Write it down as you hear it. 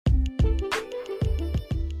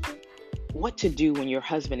What to do when your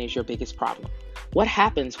husband is your biggest problem. What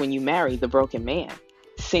happens when you marry the broken man?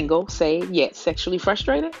 Single, saved, yet sexually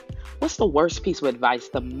frustrated? What's the worst piece of advice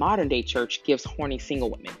the modern day church gives horny single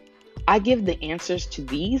women? I give the answers to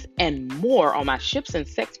these and more on my Ships and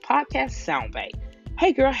Sex podcast soundbite.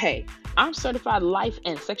 Hey girl, hey, I'm certified life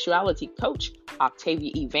and sexuality coach,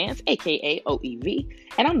 Octavia E. Vance, aka OEV,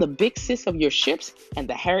 and I'm the big sis of your ships and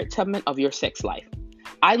the Harriet Tubman of your sex life.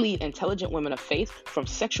 I lead intelligent women of faith from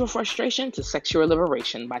sexual frustration to sexual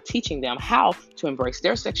liberation by teaching them how to embrace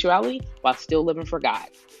their sexuality while still living for God.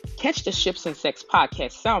 Catch the Ships and Sex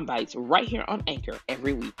podcast soundbites right here on Anchor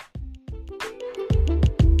every week.